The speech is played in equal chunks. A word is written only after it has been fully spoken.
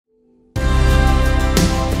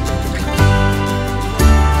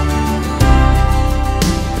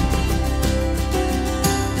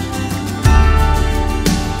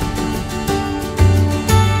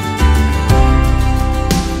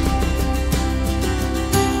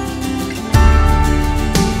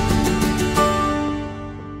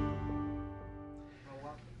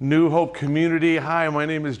New Hope community. Hi, my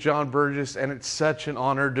name is John Burgess, and it's such an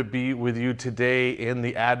honor to be with you today in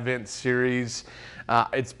the Advent series.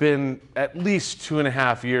 It's been at least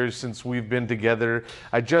 2.5 years since we've been together.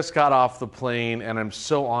 I just got off the plane, and I'm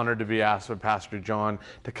so honored to be asked by Pastor John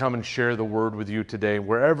to come and share the word with you today.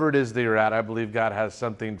 Wherever it is that you're at, I believe God has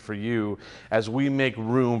something for you as we make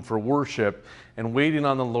room for worship and waiting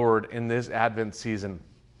on the Lord in this Advent season.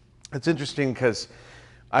 It's interesting because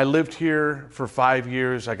I lived here for 5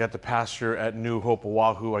 years. I got to pastor at New Hope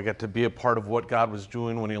Oahu. I got to be a part of what God was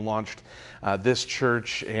doing when He launched this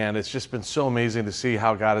church, and it's just been so amazing to see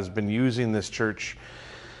how God has been using this church.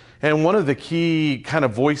 And one of the key kind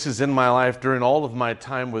of voices in my life during all of my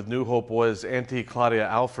time with New Hope was Auntie Claudia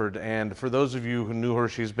Alford. And for those of you who knew her,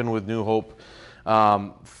 she's been with New Hope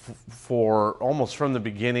for almost from the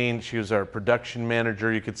beginning. She was our production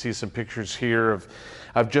manager. You could see some pictures here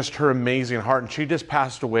of just her amazing heart. And she just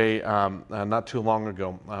passed away not too long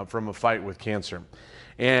ago from a fight with cancer.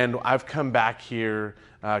 And I've come back here.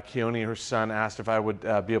 Keone, her son, asked if I would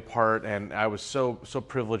be a part, and I was so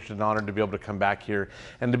privileged and honored to be able to come back here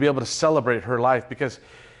and to be able to celebrate her life, because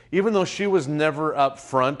even though she was never up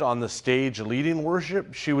front on the stage leading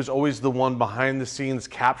worship, she was always the one behind the scenes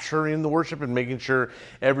capturing the worship and making sure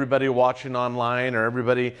everybody watching online or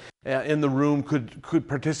everybody in the room could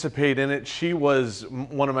participate in it. She was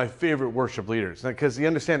one of my favorite worship leaders, because you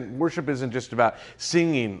understand, worship isn't just about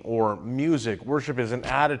singing or music. Worship is an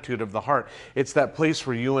attitude of the heart. It's that place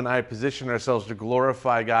where you and I position ourselves to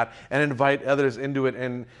glorify God and invite others into it.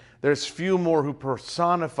 And there's few more who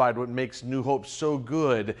personified what makes New Hope so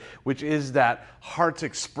good, which is that heart's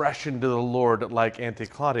expression to the Lord, like Auntie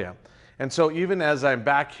Claudia. And so even as I'm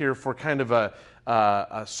back here for kind of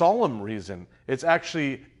a solemn reason, it's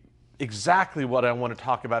actually exactly what I want to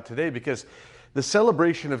talk about today, because the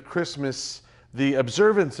celebration of Christmas, the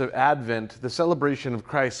observance of Advent, the celebration of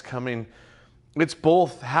Christ coming, it's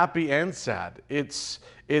both happy and sad.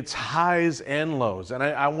 It's highs and lows. And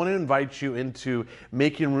I want to invite you into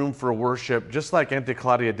making room for worship, just like Auntie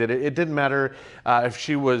Claudia did. It didn't matter if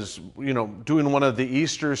she was, doing one of the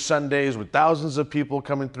Easter Sundays with thousands of people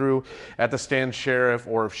coming through at the Stand Sheriff,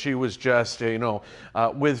 or if she was just,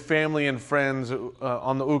 with family and friends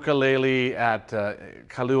on the ukulele at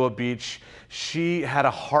Kalua Beach. She had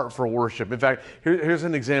a heart for worship. In fact, here's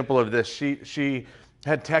an example of this. She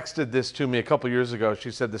had texted this to me a couple years ago. She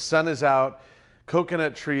said, "The sun is out,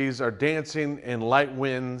 coconut trees are dancing in light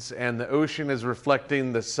winds, and the ocean is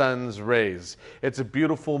reflecting the sun's rays. It's a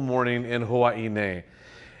beautiful morning in Hawaii."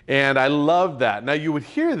 And I love that. Now you would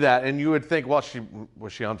hear that and you would think, well,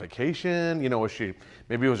 was she on vacation?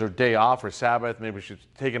 Maybe it was her day off or Sabbath. Maybe she's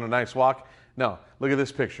taking a nice walk. No, look at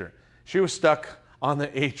this picture. She was stuck on the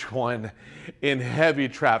H1 in heavy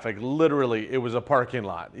traffic. Literally, it was a parking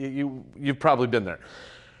lot. You've probably been there.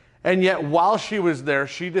 And yet, while she was there,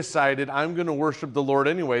 she decided, I'm going to worship the Lord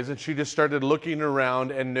anyways. And she just started looking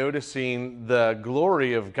around and noticing the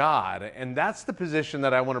glory of God. And that's the position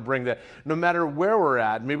that I want to bring, that no matter where we're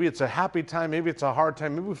at, maybe it's a happy time, maybe it's a hard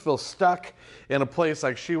time, maybe we feel stuck in a place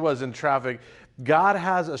like she was in traffic, God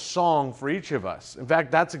has a song for each of us. In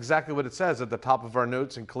fact, that's exactly what it says at the top of our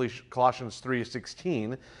notes in Colossians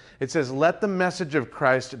 3:16. It says, "Let the message of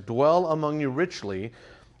Christ dwell among you richly,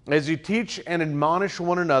 as you teach and admonish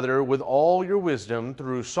one another with all your wisdom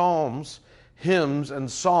through psalms, hymns, and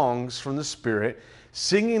songs from the Spirit,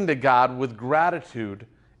 singing to God with gratitude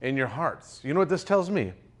in your hearts." You know what this tells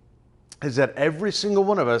me? Is that every single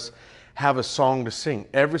one of us have a song to sing.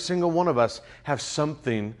 Every single one of us have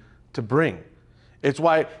something to bring. It's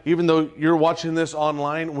why, even though you're watching this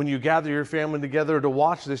online, when you gather your family together to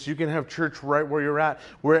watch this, you can have church right where you're at.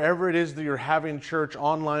 Wherever it is that you're having church,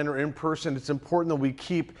 online or in person, it's important that we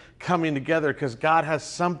keep coming together, because God has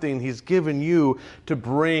something He's given you to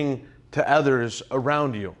bring to others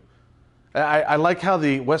around you. I like how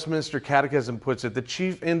the Westminster Catechism puts it: the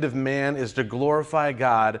chief end of man is to glorify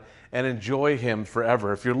God and enjoy Him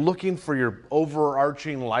forever. If you're looking for your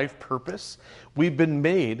overarching life purpose, we've been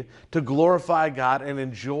made to glorify God and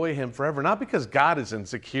enjoy Him forever. Not because God is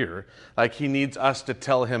insecure, like He needs us to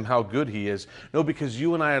tell Him how good He is. No, because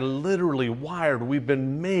you and I are literally wired. We've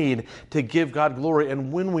been made to give God glory.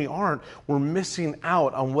 And when we aren't, we're missing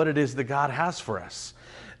out on what it is that God has for us.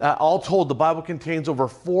 All told, the Bible contains over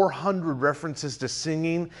 400 references to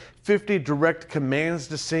singing, 50 direct commands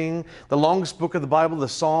to sing. The longest book of the Bible, the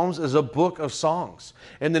Psalms, is a book of songs.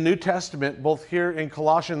 In the New Testament, both here in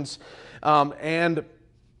Colossians and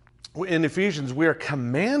in Ephesians, we are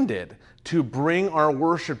commanded to bring our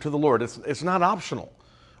worship to the Lord. It's not optional.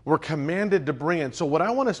 We're commanded to bring it. So what I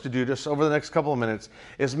want us to do just over the next couple of minutes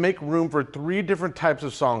is make room for 3 different types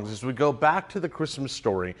of songs. As we go back to the Christmas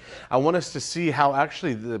story, I want us to see how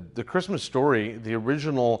actually the Christmas story, the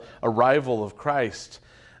original arrival of Christ,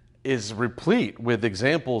 is replete with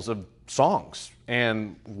examples of songs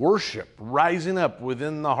and worship rising up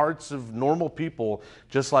within the hearts of normal people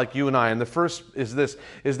just like you and I. And the first is this,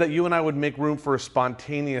 is that you and I would make room for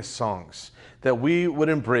spontaneous songs, that we would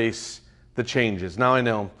embrace the changes. Now I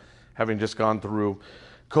know, having just gone through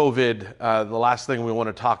COVID, the last thing we want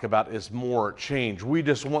to talk about is more change. We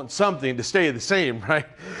just want something to stay the same, right?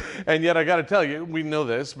 And yet I got to tell you, we know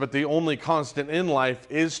this, but the only constant in life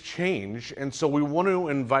is change. And so we want to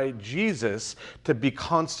invite Jesus to be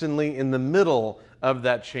constantly in the middle of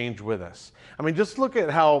that change with us. I mean, just look at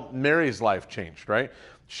how Mary's life changed, right?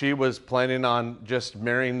 She was planning on just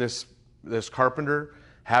marrying this carpenter,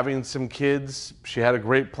 having some kids. She had a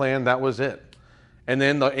great plan. That was it. And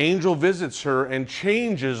then the angel visits her and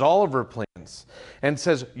changes all of her plans and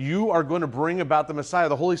says, you are going to bring about the Messiah.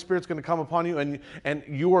 The Holy Spirit's going to come upon you and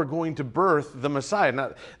you are going to birth the Messiah.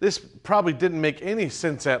 Now, this probably didn't make any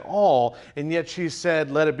sense at all. And yet she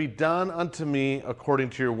said, let it be done unto me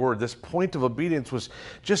according to your word. This point of obedience was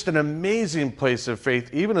just an amazing place of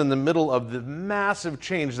faith, even in the middle of the massive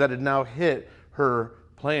change that had now hit her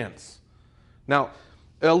plans. Now,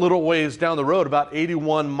 a little ways down the road, about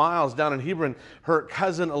 81 miles down in Hebron, her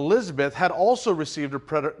cousin Elizabeth had also received a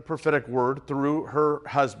prophetic word through her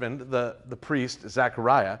husband, the priest,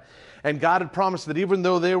 Zechariah. And God had promised that even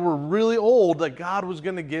though they were really old, that God was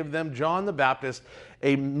going to give them, John the Baptist,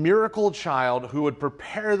 a miracle child who would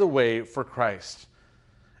prepare the way for Christ.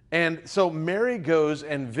 And so Mary goes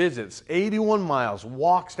and visits 81 miles,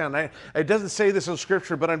 walks down. It doesn't say this in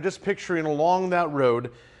Scripture, but I'm just picturing along that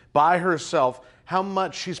road by herself how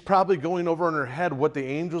much she's probably going over in her head what the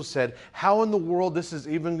angel said, how in the world this is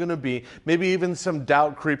even going to be. Maybe even some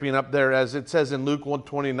doubt creeping up there, as it says in Luke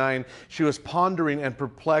 1:29, she was pondering and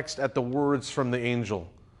perplexed at the words from the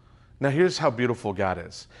angel. Now here's how beautiful God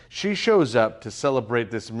is. She shows up to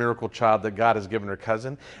celebrate this miracle child that God has given her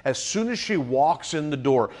cousin. As soon as she walks in the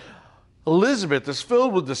door, Elizabeth is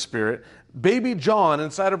filled with the Spirit. Baby John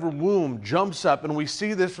inside of her womb jumps up, and we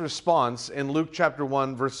see this response in Luke chapter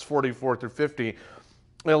 1, verses 44 through 50.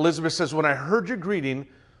 Elizabeth says, when I heard your greeting,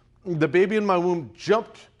 the baby in my womb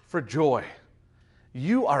jumped for joy.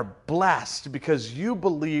 You are blessed because you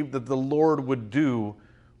believed that the Lord would do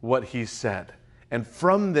what he said. And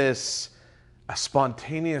from this, a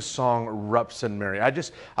spontaneous song erupts in Mary.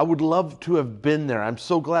 I would love to have been there. I'm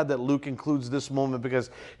so glad that Luke includes this moment, because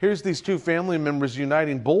here's these 2 family members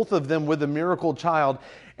uniting, both of them with a miracle child,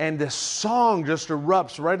 and this song just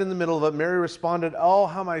erupts right in the middle of it. Mary responded, oh,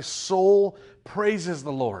 how my soul praises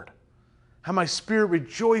the Lord, how my spirit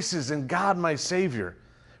rejoices in God my Savior,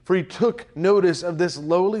 for he took notice of this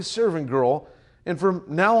lowly servant girl, and from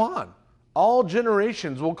now on, all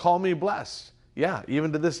generations will call me blessed. Yeah,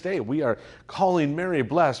 even to this day, we are calling Mary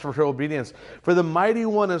blessed for her obedience. For the Mighty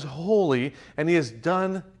One is holy, and he has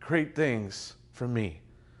done great things for me.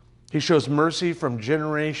 He shows mercy from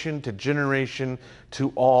generation to generation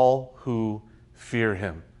to all who fear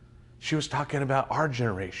him. She was talking about our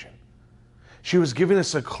generation. She was giving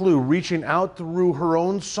us a clue, reaching out through her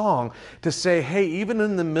own song to say, hey, even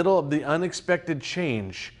in the middle of the unexpected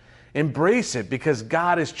change, embrace it, because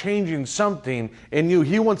God is changing something in you.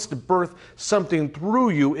 He wants to birth something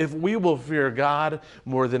through you if we will fear God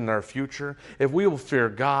more than our future, if we will fear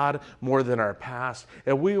God more than our past,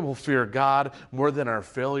 if we will fear God more than our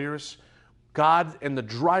failures. God in the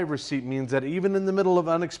driver's seat means that even in the middle of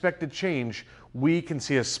unexpected change, we can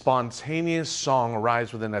see a spontaneous song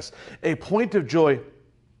arise within us, a point of joy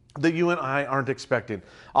that you and I aren't expecting.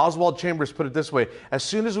 Oswald Chambers put it this way: as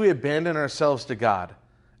soon as we abandon ourselves to God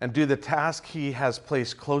and do the task he has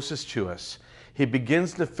placed closest to us, he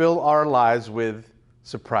begins to fill our lives with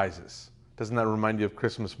surprises. Doesn't that remind you of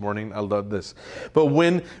Christmas morning? I love this. But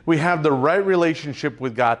when we have the right relationship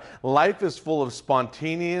with God, life is full of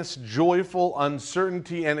spontaneous, joyful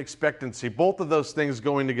uncertainty and expectancy. Both of those things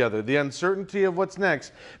going together. The uncertainty of what's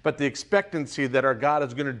next, but the expectancy that our God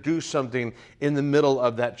is going to do something in the middle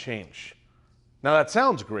of that change. Now that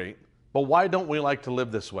sounds great, but why don't we like to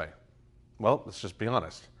live this way? Well, let's just be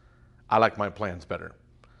honest. I like my plans better.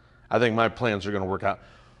 I think my plans are going to work out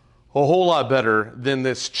a whole lot better than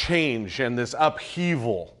this change and this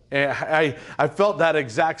upheaval. And I felt that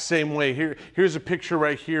exact same way. Here's a picture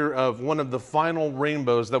right here of one of the final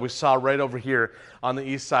rainbows that we saw right over here on the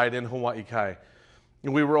east side in Hawaii Kai.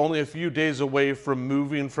 And we were only a few days away from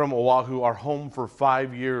moving from Oahu, our home for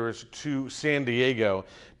 5 years, to San Diego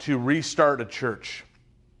to restart a church.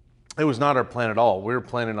 It was not our plan at all. We were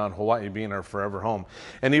planning on Hawaii being our forever home.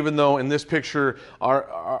 And even though in this picture,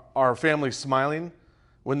 our family's smiling,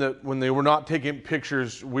 when they were not taking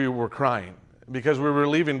pictures, we were crying because we were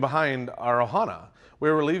leaving behind our ohana. We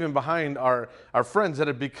were leaving behind our friends that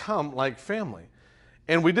had become like family.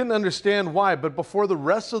 And we didn't understand why, but before the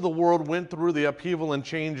rest of the world went through the upheaval and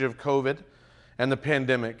change of COVID and the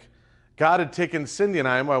pandemic, God had taken Cindy and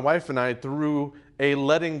I, my wife and I, through a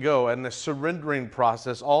letting go and a surrendering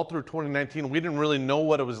process all through 2019. We didn't really know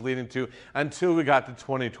what it was leading to until we got to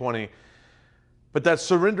 2020. But that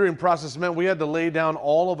surrendering process meant we had to lay down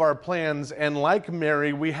all of our plans, and like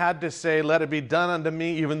Mary, we had to say, let it be done unto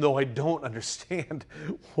me, even though I don't understand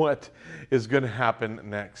what is going to happen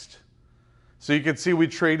next. So you can see we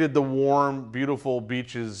traded the warm, beautiful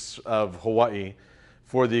beaches of Hawaii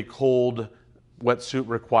for the cold,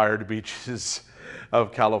 wetsuit-required beaches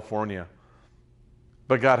of California.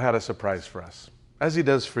 But God had a surprise for us, as He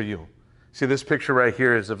does for you. See, this picture right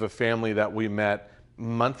here is of a family that we met a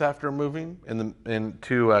month after moving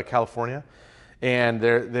into California. And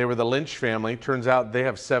they were the Lynch family. Turns out they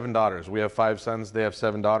have 7 daughters. We have 5 sons. They have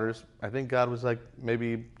 7 daughters. I think God was like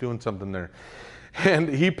maybe doing something there. And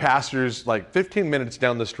He pastors like 15 minutes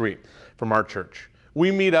down the street from our church.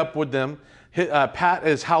 We meet up with them. Pat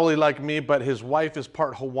is haole like me, but his wife is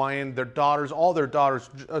part Hawaiian. Their daughters, all their daughters,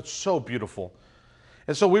 so beautiful.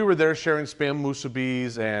 And so we were there sharing spam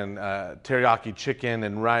musubis and teriyaki chicken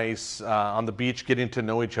and rice on the beach, getting to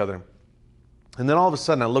know each other. And then all of a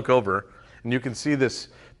sudden I look over, and you can see this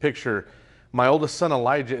picture. My oldest son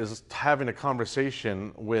Elijah is having a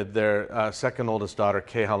conversation with their second oldest daughter,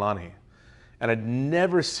 Kehalani. And I'd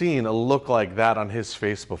never seen a look like that on his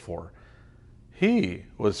face before. He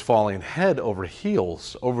was falling head over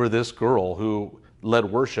heels over this girl who led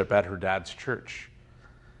worship at her dad's church.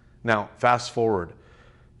 Now, fast forward.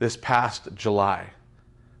 This past July,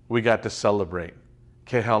 we got to celebrate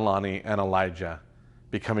Kehalani and Elijah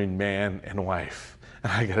becoming man and wife.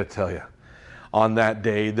 And I got to tell you, on that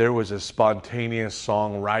day, there was a spontaneous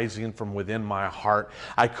song rising from within my heart.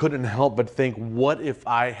 I couldn't help but think, what if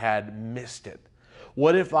I had missed it?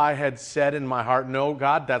 What if I had said in my heart, no,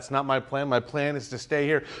 God, that's not my plan. My plan is to stay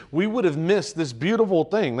here. We would have missed this beautiful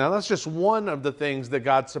thing. Now, that's just one of the things that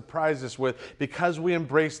God surprised us with because we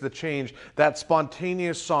embraced the change. That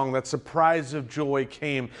spontaneous song, that surprise of joy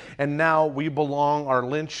came. And now we belong, our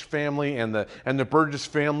Lynch family and the Burgess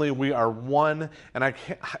family, we are one. And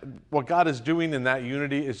what God is doing in that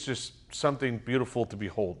unity is just something beautiful to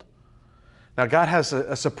behold. Now, God has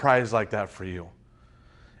a surprise like that for you,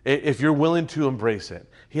 if you're willing to embrace it.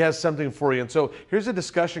 He has something for you. And so here's a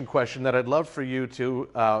discussion question that I'd love for you to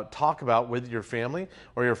talk about with your family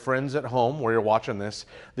or your friends at home where you're watching this.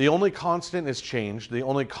 The only constant is change. The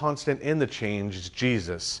only constant in the change is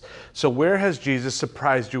Jesus. So where has Jesus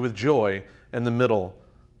surprised you with joy in the middle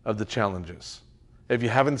of the challenges? If you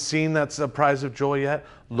haven't seen that surprise of joy yet,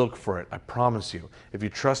 look for it. I promise you. If you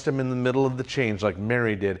trust Him in the middle of the change like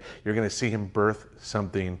Mary did, you're going to see Him birth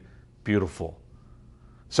something beautiful.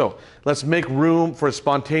 So let's make room for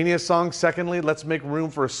spontaneous songs. Secondly, let's make room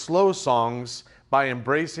for slow songs by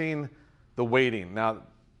embracing the waiting. Now,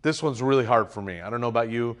 this one's really hard for me. I don't know about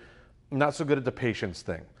you. I'm not so good at the patience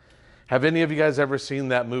thing. Have any of you guys ever seen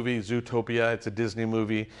that movie, Zootopia? It's a Disney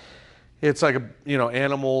movie. It's like,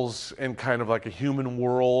 animals in kind of like a human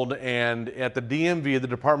world. And at the DMV, the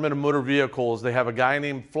Department of Motor Vehicles, they have a guy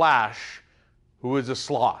named Flash who is a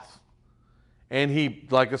sloth. And he,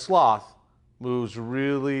 like a sloth, moves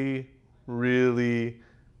really, really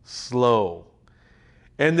slow.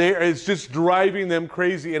 And it's just driving them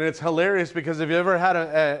crazy. And it's hilarious because if you ever had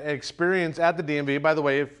an experience at the DMV, by the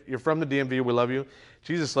way, if you're from the DMV, we love you.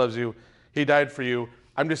 Jesus loves you. He died for you.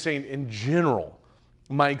 I'm just saying in general,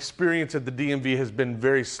 my experience at the DMV has been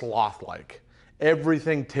very sloth-like.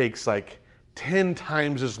 Everything takes like 10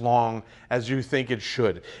 times as long as you think it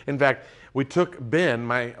should. In fact, we took Ben,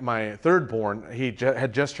 my third born, he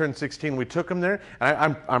had just turned 16. We took him there,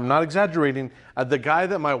 and I'm not exaggerating. The guy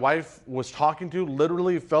that my wife was talking to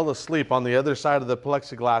literally fell asleep on the other side of the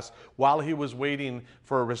plexiglass while he was waiting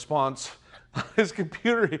for a response on his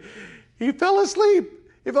computer. He fell asleep.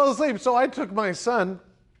 He fell asleep. So I took my son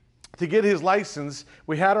to get his license.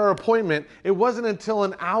 We had our appointment. It wasn't until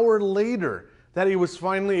an hour later that he was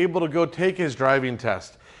finally able to go take his driving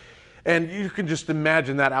test. And you can just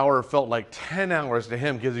imagine that hour felt like 10 hours to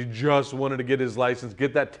him because he just wanted to get his license,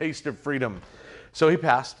 get that taste of freedom. So he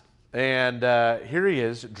passed, and here he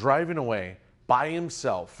is driving away by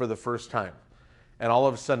himself for the first time. And all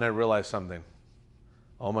of a sudden I realized something.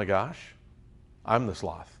 Oh my gosh, I'm the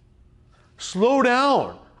sloth. Slow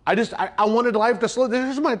down. I wanted life to slow.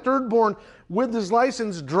 This is my third born with his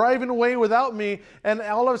license driving away without me. And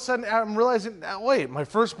all of a sudden I'm realizing, wait, my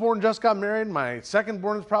firstborn just got married. My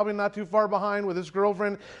secondborn is probably not too far behind with his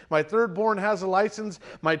girlfriend. My thirdborn has a license.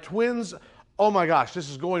 My twins, oh my gosh, this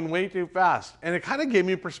is going way too fast. And it kind of gave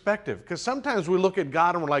me perspective, because sometimes we look at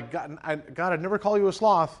God and we're like, God, I'd never call you a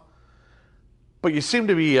sloth. But you seem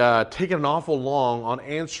to be taking an awful long on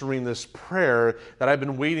answering this prayer that I've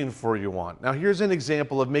been waiting for you on. Now, here's an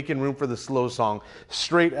example of making room for the slow song,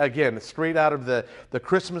 straight out of the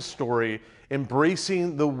Christmas story,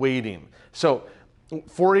 embracing the waiting. So,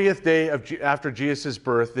 40th day after Jesus'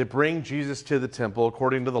 birth, they bring Jesus to the temple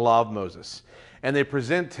according to the law of Moses, and they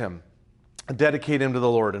present him, dedicate him to the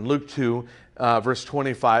Lord. In Luke 2, verse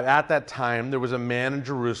 25, at that time there was a man in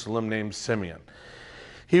Jerusalem named Simeon.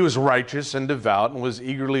 He was righteous and devout and was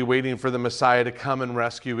eagerly waiting for the Messiah to come and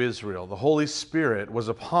rescue Israel. The Holy Spirit was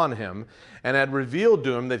upon him and had revealed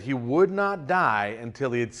to him that he would not die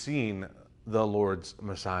until he had seen the Lord's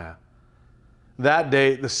Messiah. That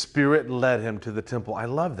day, the Spirit led him to the temple. I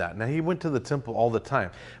love that. Now, he went to the temple all the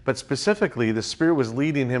time, but specifically, the Spirit was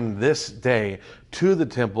leading him this day to the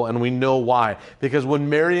temple, and we know why. Because when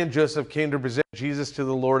Mary and Joseph came to present Jesus to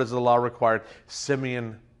the Lord as the law required,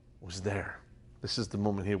 Simeon was there. This is the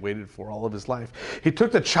moment he had waited for all of his life. He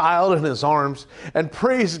took the child in his arms and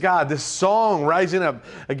praised God. This song rising up.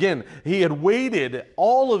 Again, he had waited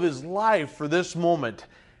all of his life for this moment.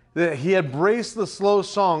 He had braced the slow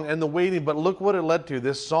song and the waiting, but look what it led to.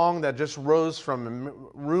 This song that just rose from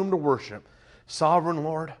room to worship. Sovereign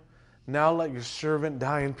Lord, now let your servant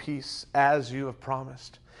die in peace, as you have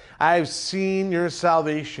promised. I have seen your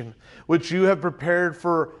salvation, which you have prepared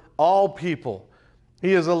for all people.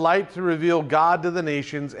 He is a light to reveal God to the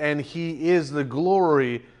nations, and he is the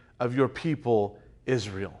glory of your people,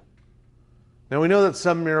 Israel. Now, we know that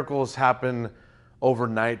some miracles happen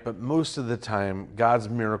overnight, but most of the time, God's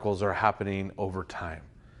miracles are happening over time.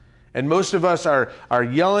 And most of us are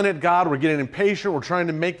yelling at God. We're getting impatient. We're trying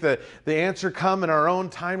to make the answer come in our own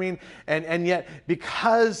timing. And yet,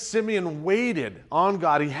 because Simeon waited on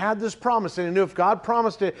God, he had this promise, and he knew if God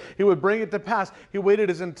promised it, he would bring it to pass. He waited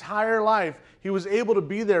his entire life. He was able to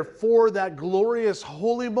be there for that glorious,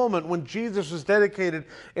 holy moment when Jesus was dedicated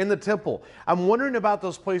in the temple. I'm wondering about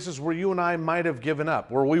those places where you and I might have given up,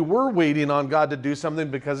 where we were waiting on God to do something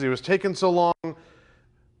because he was taking so long.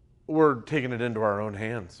 We're taking it into our own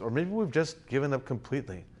hands. Or maybe we've just given up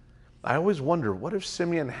completely. I always wonder, what if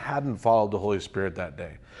Simeon hadn't followed the Holy Spirit that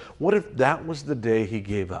day? What if that was the day he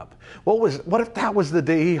gave up? What if that was the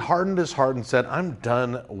day he hardened his heart and said, I'm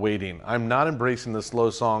done waiting. I'm not embracing the slow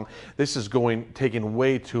song. This is taking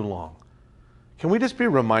way too long. Can we just be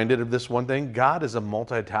reminded of this one thing? God is a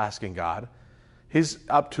multitasking God. He's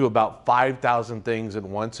up to about 5,000 things at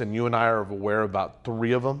once, and you and I are aware of about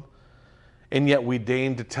 3 of them. And yet we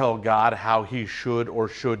deign to tell God how he should or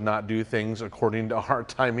should not do things according to our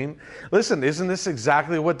timing. Listen, isn't this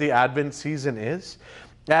exactly what the Advent season is?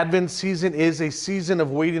 Advent season is a season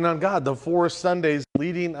of waiting on God. The 4 Sundays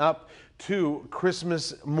leading up to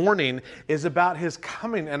Christmas morning is about his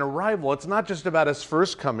coming and arrival. It's not just about his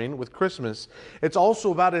first coming with Christmas. It's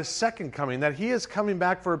also about his second coming, that he is coming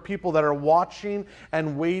back for people that are watching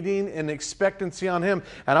and waiting in expectancy on him.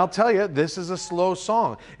 And I'll tell you, this is a slow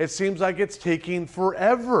song. It seems like it's taking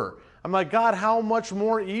forever. I'm like, God, how much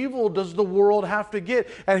more evil does the world have to get?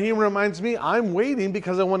 And he reminds me, I'm waiting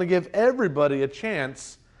because I want to give everybody a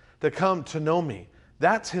chance to come to know me.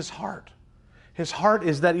 That's his heart. His heart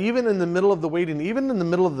is that even in the middle of the waiting, even in the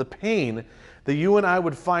middle of the pain, that you and I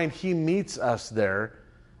would find he meets us there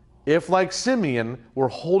if, like Simeon, we're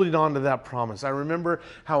holding on to that promise. I remember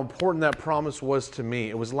how important that promise was to me.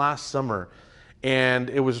 It was last summer, and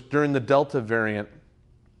it was during the Delta variant,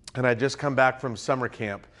 and I'd just come back from summer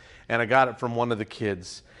camp, and I got it from one of the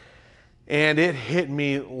kids. And it hit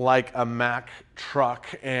me like a Mack truck,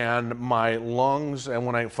 and my lungs, and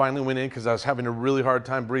when I finally went in, because I was having a really hard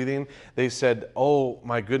time breathing, they said, oh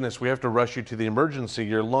my goodness, we have to rush you to the emergency.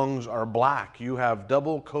 Your lungs are black. You have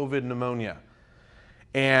double COVID pneumonia.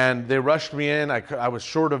 And they rushed me in. I was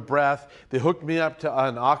short of breath. They hooked me up to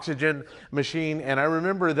an oxygen machine. And I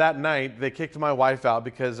remember that night, they kicked my wife out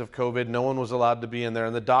because of COVID. No one was allowed to be in there.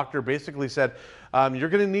 And the doctor basically said, you're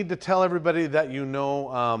going to need to tell everybody that you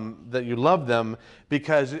know that you love them,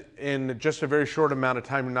 because in just a very short amount of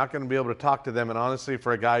time, you're not going to be able to talk to them. And honestly,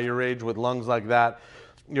 for a guy your age with lungs like that,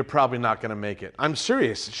 you're probably not going to make it. I'm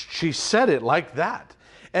serious. She said it like that.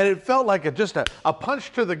 And it felt like just a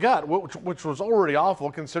punch to the gut, which was already awful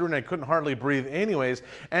considering I couldn't hardly breathe anyways,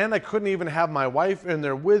 and I couldn't even have my wife in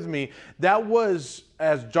there with me. That was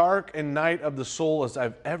as dark a night of the soul as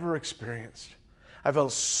I've ever experienced. I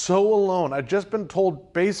felt so alone. I'd just been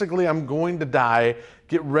told, basically, I'm going to die.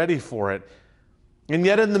 Get ready for it. And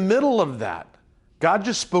yet in the middle of that, God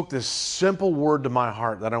just spoke this simple word to my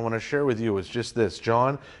heart that I want to share with you. It's just this: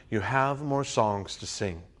 John, you have more songs to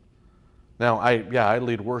sing. Now, I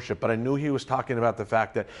lead worship, but I knew he was talking about the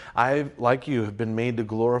fact that I, like you, have been made to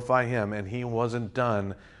glorify him, and he wasn't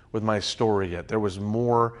done with my story yet. There was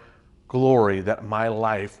more glory that my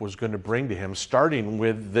life was going to bring to him, starting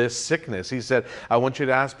with this sickness. He said, I want you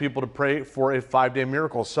to ask people to pray for a 5-day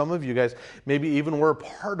miracle. Some of you guys maybe even were a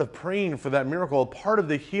part of praying for that miracle, a part of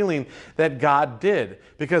the healing that God did.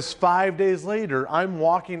 Because 5 days later, I'm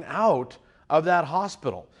walking out of that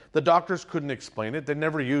hospital. The doctors couldn't explain it. They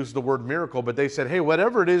never used the word miracle, but they said, hey,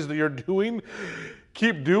 whatever it is that you're doing,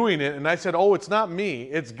 keep doing it. And I said, oh, it's not me,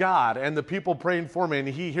 it's God. And the people praying for me, and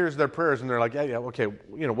he hears their prayers, and they're like, yeah, okay,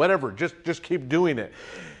 whatever, just keep doing it.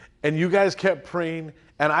 And you guys kept praying,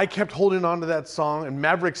 and I kept holding on to that song. And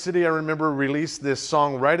Maverick City, I remember, released this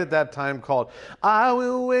song right at that time called, I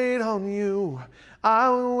Will Wait on You, I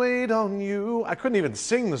Will Wait on You. I couldn't even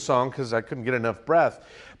sing the song because I couldn't get enough breath.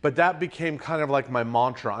 But that became kind of like my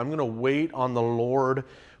mantra. I'm going to wait on the Lord,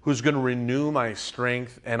 who's going to renew my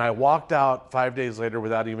strength. And I walked out 5 days later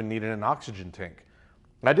without even needing an oxygen tank.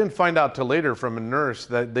 I didn't find out till later from a nurse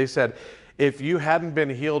that they said, if you hadn't been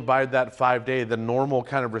healed by that 5 day, the normal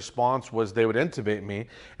kind of response was they would intubate me.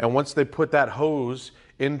 And once they put that hose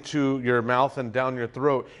into your mouth and down your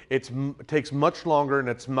throat, it takes much longer and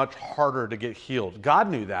it's much harder to get healed. God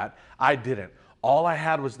knew that. I didn't. All I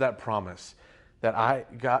had was that promise that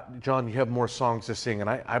John, you have more songs to sing. And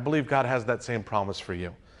I believe God has that same promise for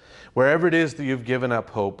you. Wherever it is that you've given up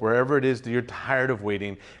hope, wherever it is that you're tired of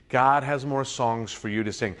waiting, God has more songs for you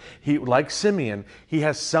to sing. He, like Simeon, he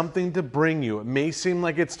has something to bring you. It may seem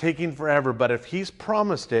like it's taking forever, but if he's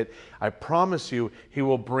promised it, I promise you, he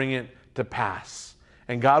will bring it to pass.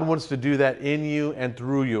 And God wants to do that in you and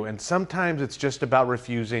through you. And sometimes it's just about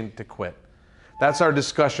refusing to quit. That's our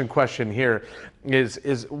discussion question here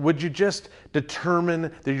is would you just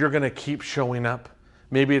determine that you're going to keep showing up?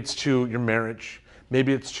 Maybe it's to your marriage.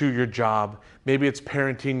 Maybe it's to your job. Maybe it's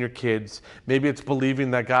parenting your kids. Maybe it's believing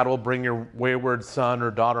that God will bring your wayward son or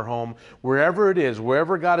daughter home. Wherever it is,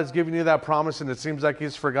 wherever God has given you that promise and it seems like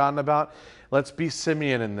he's forgotten about, let's be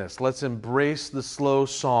Simeon in this. Let's embrace the slow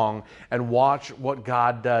song and watch what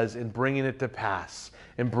God does in bringing it to pass.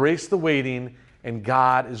 Embrace the waiting, and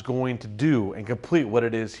God is going to do and complete what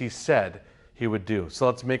it is he said he would do. So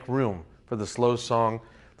let's make room for the slow song,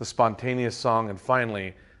 the spontaneous song, and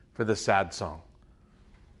finally for the sad song.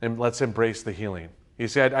 And let's embrace the healing. You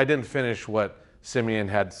see, I didn't finish what Simeon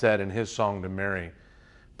had said in his song to Mary,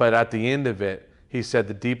 but at the end of it, he said,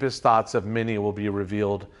 the deepest thoughts of many will be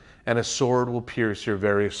revealed, and a sword will pierce your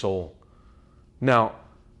very soul. Now,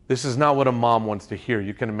 this is not what a mom wants to hear.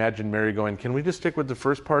 You can imagine Mary going, can we just stick with the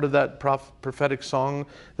first part of that prophetic song?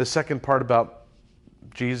 The second part about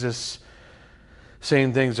Jesus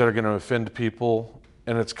saying things that are going to offend people,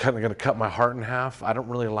 and it's kind of going to cut my heart in half. I don't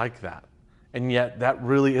really like that. And yet that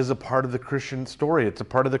really is a part of the Christian story. It's a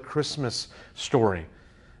part of the Christmas story.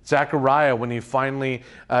 Zechariah, when he finally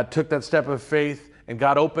took that step of faith and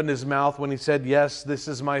God opened his mouth when he said, yes, this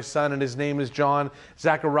is my son and his name is John.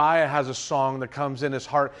 Zechariah has a song that comes in his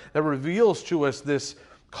heart that reveals to us this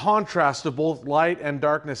contrast of both light and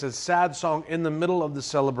darkness, a sad song in the middle of the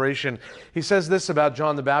celebration. He says this about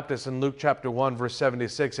John the Baptist in Luke chapter 1, verse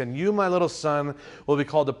 76, and you, my little son, will be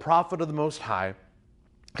called the prophet of the Most High,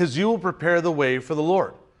 because you will prepare the way for the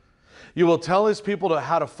Lord. You will tell his people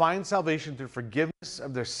how to find salvation through forgiveness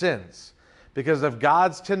of their sins. Because of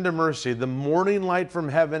God's tender mercy, the morning light from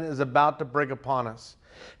heaven is about to break upon us,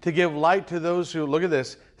 to give light to those who, look at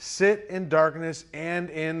this, sit in darkness and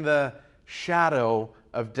in the shadow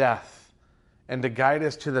of death, and to guide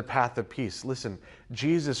us to the path of peace. Listen,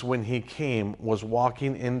 Jesus, when he came, was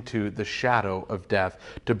walking into the shadow of death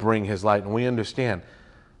to bring his light. And we understand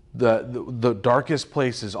the darkest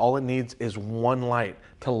places, all it needs is one light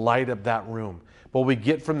to light up that room. What we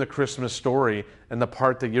get from the Christmas story, and the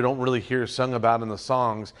part that you don't really hear sung about in the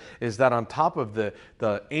songs, is that on top of the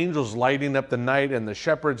angels lighting up the night and the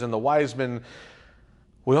shepherds and the wise men,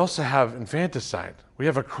 we also have infanticide. We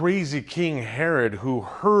have a crazy King Herod who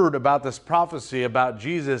heard about this prophecy about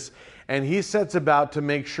Jesus, and he sets about to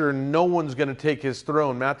make sure no one's going to take his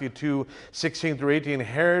throne. Matthew 2, 16 through 18,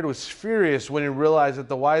 Herod was furious when he realized that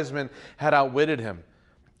the wise men had outwitted him.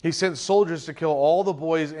 He sent soldiers to kill all the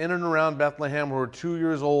boys in and around Bethlehem who were 2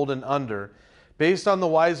 years old and under, based on the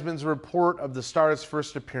wise men's report of the star's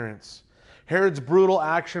first appearance. Herod's brutal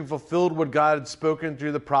action fulfilled what God had spoken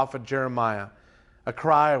through the prophet Jeremiah. A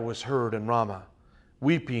cry was heard in Ramah,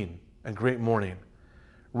 weeping and great mourning.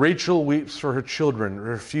 Rachel weeps for her children,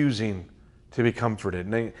 refusing to be comforted.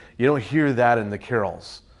 And you don't hear that in the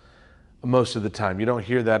carols most of the time. You don't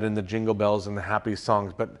hear that in the jingle bells and the happy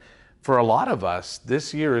songs. But for a lot of us,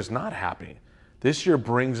 this year is not happy. This year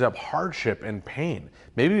brings up hardship and pain,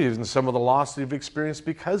 maybe even some of the loss that you've experienced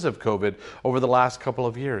because of COVID over the last couple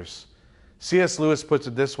of years. C.S. Lewis puts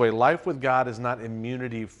it this way: life with God is not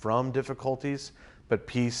immunity from difficulties, but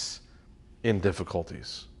peace in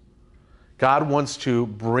difficulties. God wants to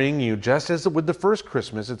bring you, just as with the first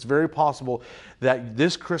Christmas, it's very possible that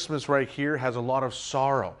this Christmas right here has a lot of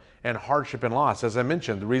sorrow and hardship and loss. As I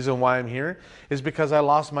mentioned, the reason why I'm here is because I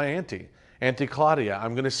lost my auntie, Auntie Claudia.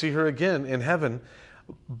 I'm going to see her again in heaven,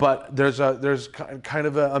 but there's kind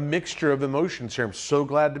of a mixture of emotions here. I'm so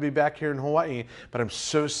glad to be back here in Hawaii, but I'm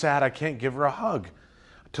so sad I can't give her a hug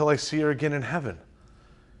until I see her again in heaven.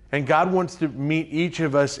 And God wants to meet each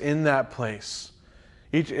of us in that place.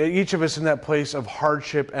 Each of us in that place of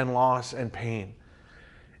hardship and loss and pain.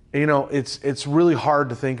 You know, it's really hard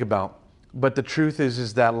to think about, but the truth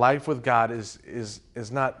is that life with God is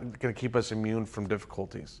not going to keep us immune from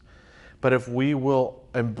difficulties. But if we will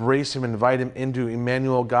embrace Him, invite Him into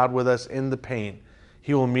Emmanuel, God with us in the pain,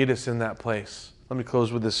 He will meet us in that place. Let me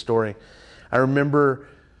close with this story. I remember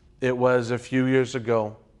it was a few years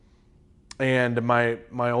ago, and my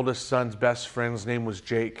oldest son's best friend's name was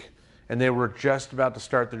Jake, and they were just about to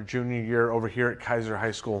start their junior year over here at Kaiser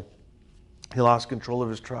High School. He lost control of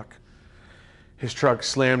his truck. His truck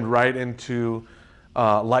slammed right into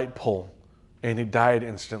a light pole, and he died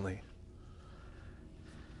instantly.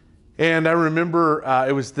 And I remember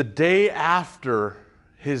it was the day after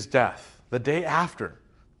his death, the day after,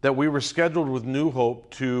 that we were scheduled with New Hope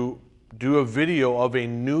to do a video of a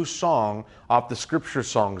new song off the Scripture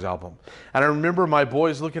Songs album. And I remember my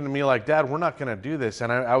boys looking at me like, Dad, we're not going to do this.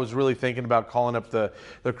 And I was really thinking about calling up the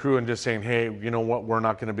crew and just saying, hey, you know what, we're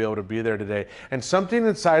not going to be able to be there today. And something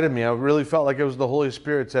inside of me, I really felt like it was the Holy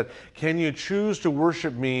Spirit, said, can you choose to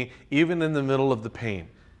worship me even in the middle of the pain?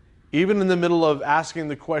 Even in the middle of asking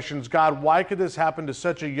the questions, God, why could this happen to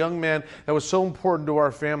such a young man that was so important to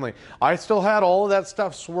our family? I still had all of that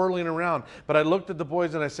stuff swirling around, but I looked at the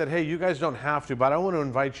boys and I said, hey, you guys don't have to, but I want to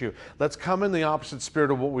invite you. Let's come in the opposite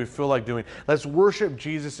spirit of what we feel like doing. Let's worship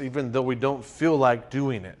Jesus even though we don't feel like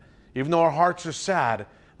doing it. Even though our hearts are sad,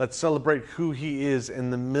 let's celebrate who He is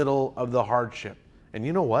in the middle of the hardship. And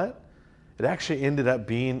you know what? It actually ended up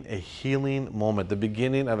being a healing moment, the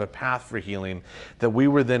beginning of a path for healing, that we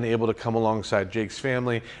were then able to come alongside Jake's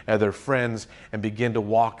family and their friends and begin to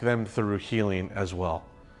walk them through healing as well.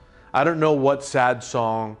 I don't know what sad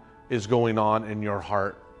song is going on in your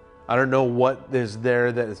heart. I don't know what is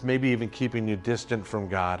there that is maybe even keeping you distant from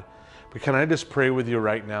God. But can I just pray with you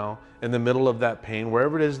right now in the middle of that pain,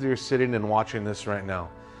 wherever it is that you're sitting and watching this right now?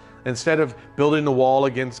 Instead of building a wall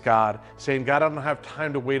against God, saying, God, I don't have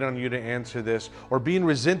time to wait on you to answer this, or being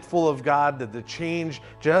resentful of God that the change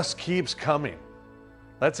just keeps coming.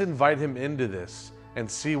 Let's invite Him into this and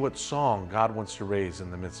see what song God wants to raise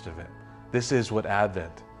in the midst of it. This is what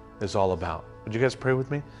Advent is all about. Would you guys pray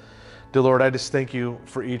with me? Dear Lord, I just thank you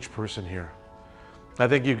for each person here. I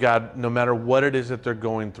thank you, God, no matter what it is that they're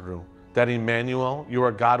going through, that Emmanuel, you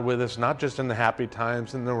are God with us, not just in the happy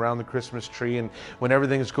times and around the Christmas tree and when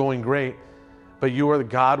everything's going great, but you are the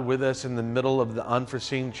God with us in the middle of the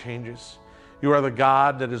unforeseen changes. You are the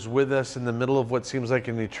God that is with us in the middle of what seems like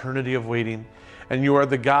an eternity of waiting. And you are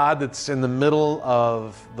the God that's in the middle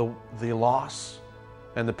of the loss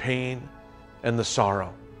and the pain and the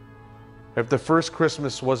sorrow. If the first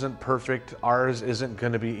Christmas wasn't perfect, ours isn't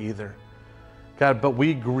going to be either. God, but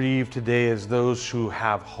we grieve today as those who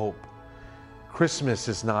have hope. Christmas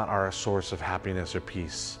is not our source of happiness or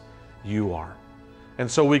peace. You are. And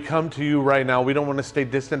so we come to you right now. We don't want to stay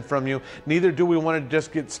distant from you. Neither do we want to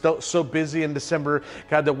just get so busy in December,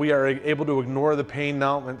 God, that we are able to ignore the pain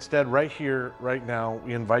now. Instead, right here, right now,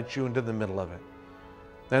 we invite you into the middle of it.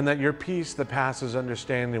 And that your peace that passes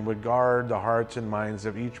understanding would guard the hearts and minds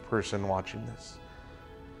of each person watching this.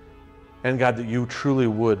 And God, that you truly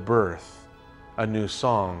would birth a new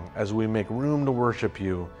song as we make room to worship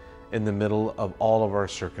you in the middle of all of our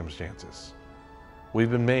circumstances. We've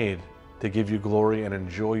been made to give you glory and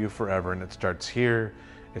enjoy you forever, and it starts here,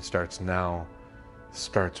 it starts now, it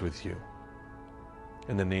starts with you.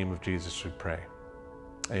 In the name of Jesus we pray.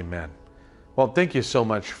 Amen. Well, thank you so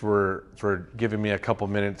much for giving me a couple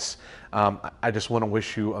minutes. I just want to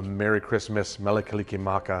wish you a Merry Christmas, Mele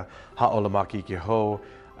Kalikimaka, Ha'olamaki Kiho.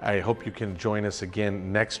 I hope you can join us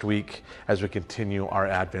again next week as we continue our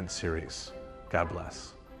Advent series. God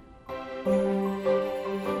bless.